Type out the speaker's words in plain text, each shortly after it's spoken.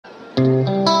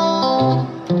Oh,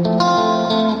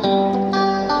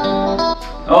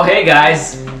 hey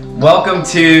guys, welcome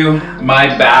to my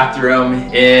bathroom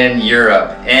in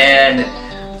Europe, and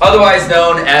otherwise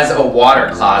known as a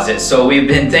water closet. So we've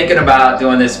been thinking about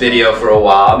doing this video for a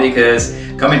while because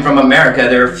coming from America,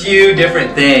 there are a few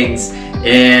different things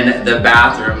in the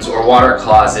bathrooms or water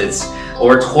closets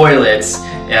or toilets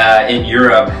in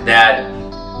Europe that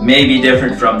may be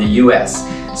different from the US.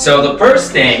 So the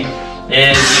first thing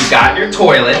is you've got your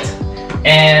toilet.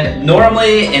 And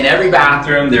normally in every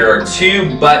bathroom there are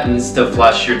two buttons to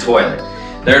flush your toilet.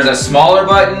 There's a smaller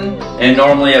button and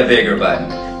normally a bigger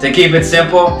button. To keep it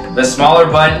simple, the smaller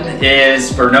button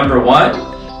is for number 1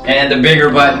 and the bigger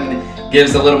button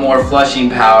gives a little more flushing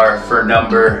power for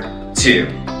number 2.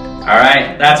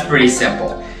 Alright, that's pretty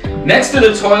simple. Next to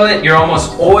the toilet, you're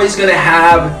almost always going to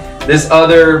have this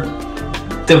other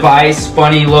device,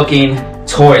 funny looking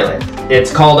toilet.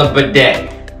 It's called a bidet.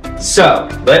 So,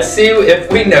 let's see if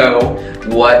we know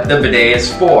what the bidet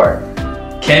is for.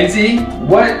 Kenzie,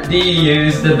 what do you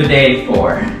use the bidet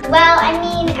for? Well, I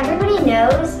mean, everybody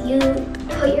knows you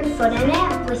put your foot in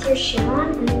it with your shoe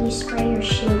on and then you spray your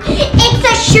shoe. It's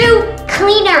a shoe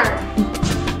cleaner!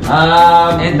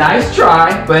 Nice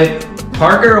try, but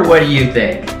Parker, what do you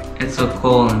think? It's a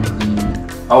colon cleaner.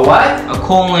 A what? A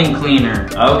colon cleaner.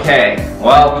 Okay,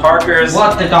 well, Parker's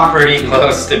pretty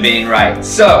close to being right.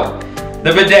 So,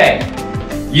 the bidet.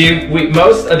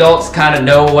 Most adults kind of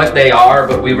know what they are,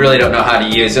 but we really don't know how to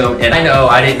use them. And I know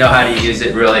I didn't know how to use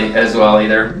it really as well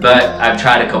either, but I've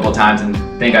tried a couple times and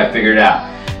think I figured it out.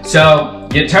 So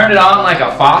you turn it on like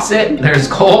a faucet. There's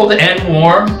cold and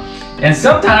warm, and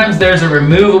sometimes there's a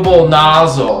removable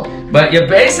nozzle, but you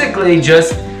basically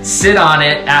just sit on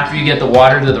it after you get the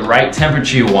water to the right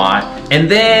temperature you want, and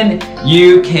then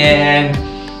you can,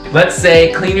 let's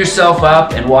say, clean yourself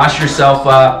up and wash yourself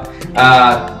up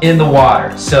in the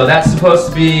water. So that's supposed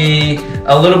to be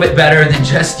a little bit better than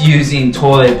just using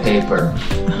toilet paper.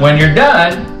 When you're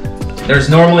done, there's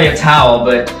normally a towel,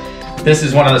 but this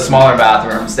is one of the smaller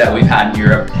bathrooms that we've had in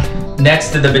Europe,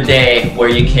 next to the bidet where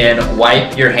you can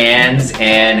wipe your hands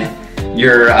and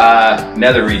your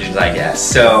nether regions, I guess.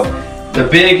 So the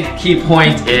big key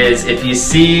point is if you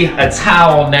see a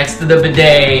towel next to the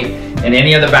bidet in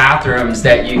any of the bathrooms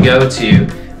that you go to,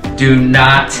 do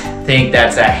not think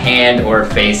that's a hand or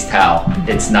face towel.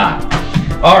 It's not.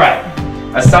 Alright,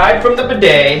 aside from the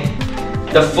bidet,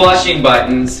 the flushing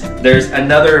buttons, there's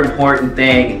another important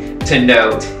thing to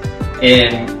note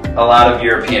in a lot of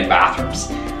European bathrooms.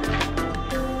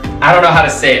 I don't know how to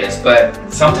say this, but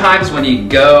sometimes when you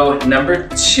go number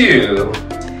 2,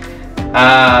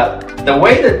 the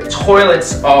way the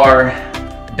toilets are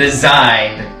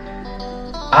designed,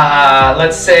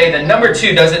 let's say the number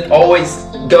 2 doesn't always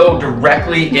go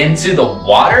directly into the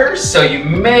water, so you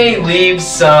may leave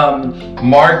some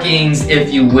markings,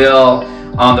 if you will,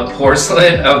 on the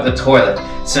porcelain of the toilet.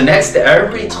 So next to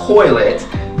every toilet,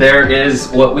 there is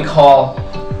what we call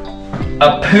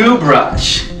a poo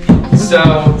brush.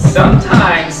 So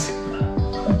sometimes,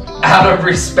 out of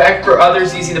respect for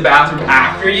others using the bathroom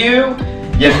after you,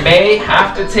 you may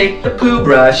have to take the poo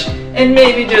brush and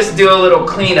maybe just do a little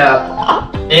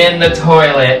cleanup in the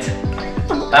toilet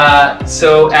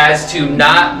so as to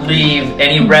not leave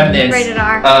any remnants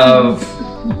of,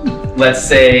 let's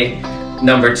say,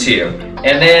 number 2.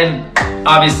 And then,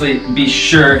 obviously, be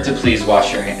sure to please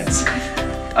wash your hands.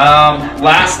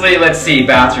 Lastly, let's see,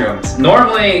 bathrooms.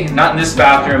 Normally, not in this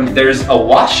bathroom, there's a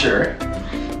washer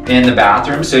in the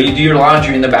bathroom, so you do your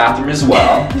laundry in the bathroom as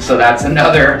well. So that's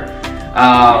another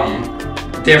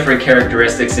different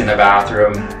characteristics in the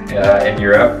bathroom in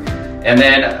Europe. And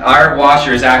then our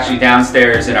washer is actually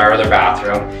downstairs in our other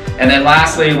bathroom. And then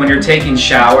lastly, when you're taking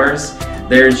showers,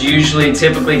 there's usually,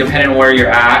 typically, depending on where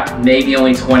you're at, maybe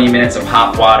only 20 minutes of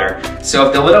hot water. So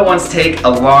if the little ones take a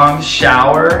long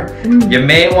shower, you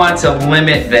may want to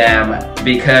limit them,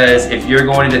 because if you're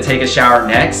going to take a shower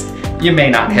next, you may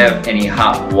not have any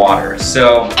hot water.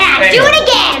 So anyway, do it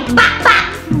again! Bop, bop.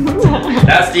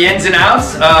 That's the ins and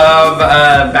outs of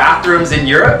bathrooms in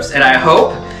Europe, and I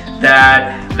hope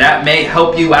that may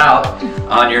help you out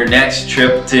on your next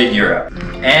trip to Europe.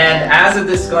 And as a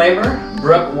disclaimer,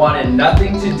 Brooke wanted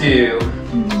nothing to do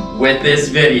with this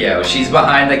video. She's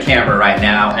behind the camera right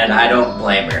now, and I don't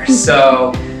blame her.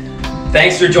 So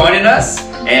thanks for joining us,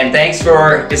 and thanks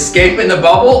for escaping the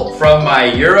bubble from my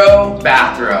Euro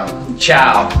bathroom.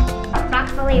 Ciao.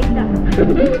 Rock the